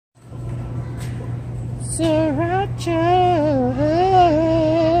Sriracha.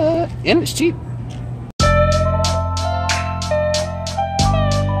 And it's cheap.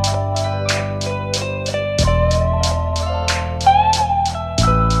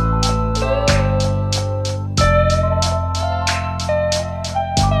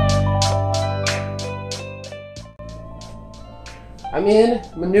 I'm in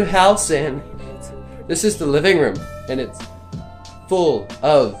my new house and this is the living room and it's full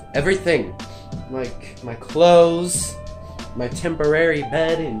of everything. Like my clothes, my temporary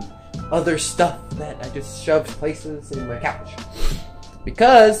bed, and other stuff that I just shoved places in my couch.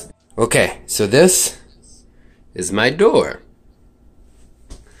 Because, okay, so this is my door.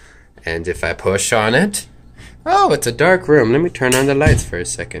 And if I push on it, oh, it's a dark room. Let me turn on the lights for a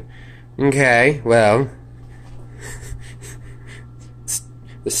second. Okay, well,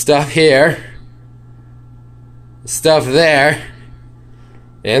 the stuff here, the stuff there,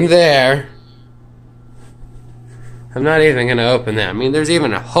 and there. I'm not even gonna open that. I mean, there's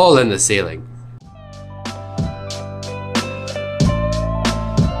even a hole in the ceiling.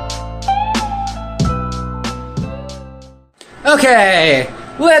 Okay,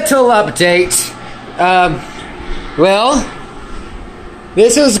 little update. Well,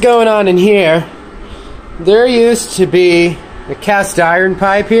 this is going on in here. There used to be a cast iron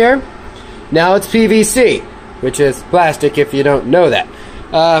pipe here. Now it's PVC, which is plastic if you don't know that.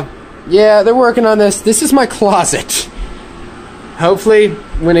 Yeah, they're working on this. This is my closet. Hopefully,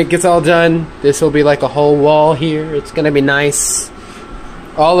 when it gets all done, this will be like a whole wall here. It's gonna be nice.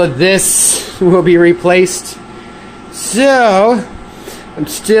 All of this will be replaced. So, I'm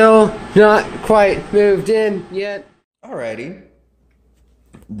still not quite moved in yet. Alrighty.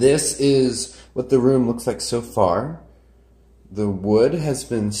 This is what the room looks like so far. The wood has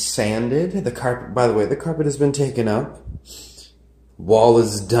been sanded. The carpet, by the way, the carpet has been taken up. Wall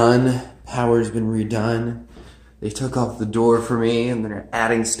is done. Power's been redone. They took off the door for me and they're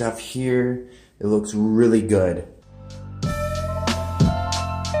adding stuff here. It looks really good.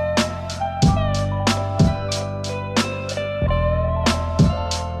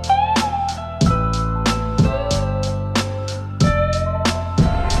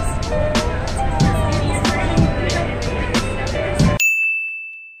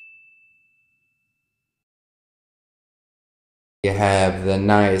 You have the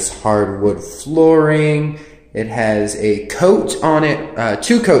nice hardwood flooring. It has a coat on it,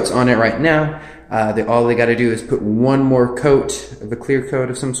 2 coats on it right now. All they gotta do is put one more coat of a clear coat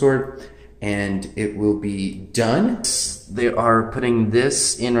of some sort and it will be done. They are putting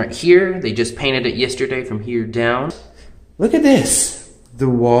this in right here. They just painted it yesterday from here down. Look at this. The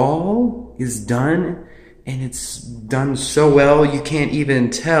wall is done and it's done so well you can't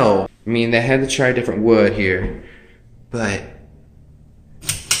even tell. I mean, they had to try different wood here, but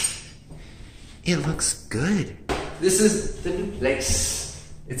it looks good. This is the new place.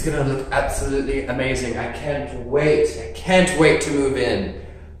 It's gonna look absolutely amazing. I can't wait. I can't wait to move in.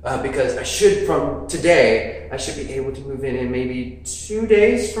 Because from today, I should be able to move in maybe 2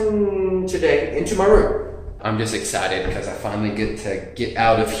 days from today into my room. I'm just excited because I finally get to get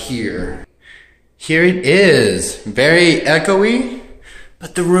out of here. Here it is. Very echoey,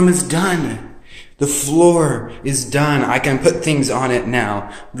 but the room is done. The floor is done. I can put things on it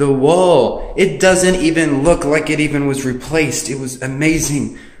now. The wall, it doesn't even look like it even was replaced. It was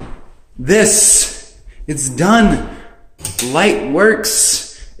amazing. This, it's done. Light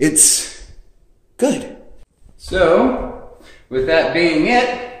works. It's good. So, with that being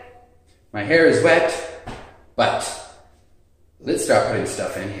it, my hair is wet, but let's start putting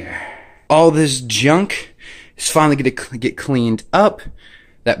stuff in here. All this junk is finally gonna get cleaned up.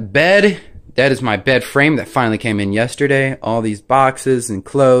 That bed, that is my bed frame that finally came in yesterday. All these boxes and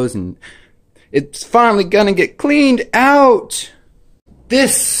clothes, and it's finally gonna get cleaned out.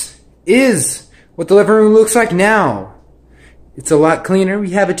 This is what the living room looks like now. It's a lot cleaner.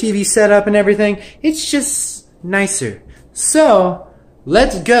 We have a TV set up and everything. It's just nicer. So,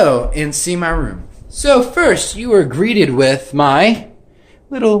 let's go and see my room. So first, you are greeted with my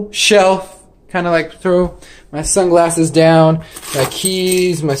little shelf. Kind of like throw my sunglasses down, my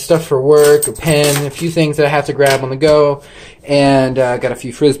keys, my stuff for work, a pen, a few things that I have to grab on the go, and got a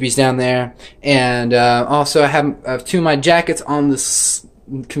few Frisbees down there. And also I have 2 of my jackets on this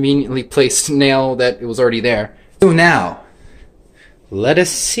conveniently placed nail that it was already there. So now, let us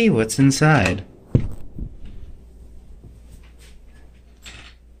see what's inside.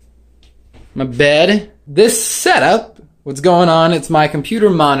 My bed. This setup, what's going on, it's my computer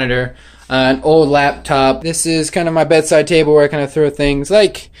monitor. An old laptop. This is kind of my bedside table where I kind of throw things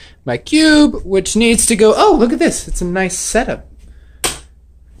like my cube, which needs to go. Oh, look at this. It's a nice setup.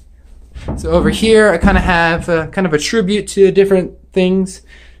 So over here, I kind of have kind of a tribute to different things.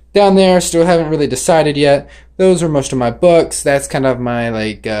 Down there, still haven't really decided yet. Those are most of my books. That's kind of my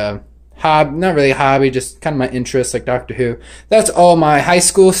like hobby, not really a hobby, just kind of my interests, like Doctor Who. That's all my high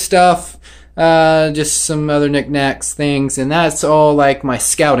school stuff. Just some other knickknacks, things, and that's all like my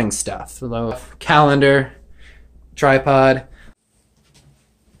scouting stuff. Little calendar, tripod.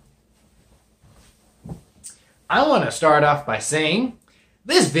 I want to start off by saying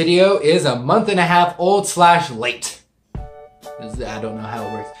this video is a month and a half old / late. I don't know how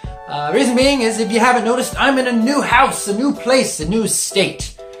it works. Reason being is, if you haven't noticed, I'm in a new house, a new place, a new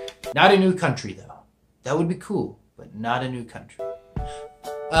state. Not a new country though. That would be cool, but not a new country.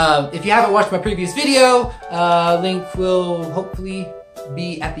 If you haven't watched my previous video, link will hopefully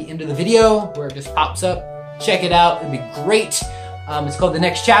be at the end of the video where it just pops up. Check it out, it'd be great. It's called The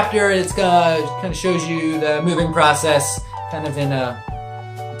Next Chapter. It's kind of shows you the moving process, kind of in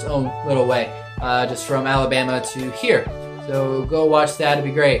its own little way, just from Alabama to here. So go watch that, it'd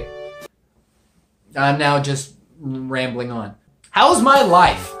be great. I'm now just rambling on. How's my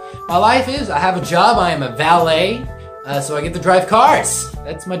life? My life is, I have a job, I am a valet, so I get to drive cars.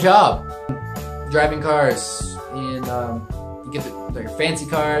 That's my job. Driving cars, and you get the fancy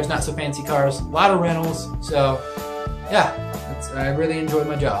cars, not so fancy cars, a lot of rentals, so yeah, I really enjoy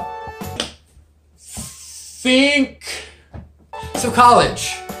my job. So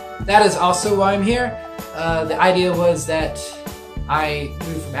college, that is also why I'm here. The idea was that I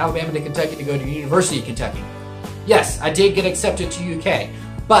moved from Alabama to Kentucky to go to University of Kentucky. Yes, I did get accepted to UK,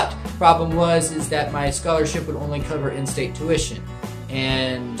 but problem is that my scholarship would only cover in-state tuition,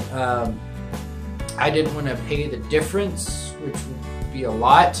 and I didn't want to pay the difference, which would be a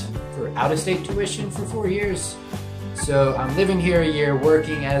lot for out-of-state tuition for 4 years. So I'm living here a year,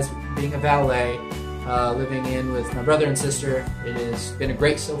 working as being a valet, living in with my brother and sister. It has been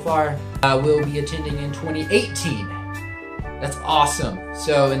great so far. I will be attending in 2018. That's awesome.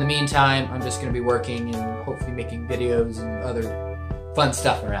 So in the meantime, I'm just going to be working and hopefully making videos and other fun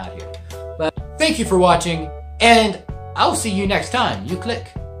stuff around here. But thank you for watching, and I'll see you next time. You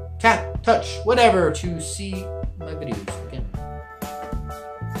click, tap, touch, whatever to see my videos.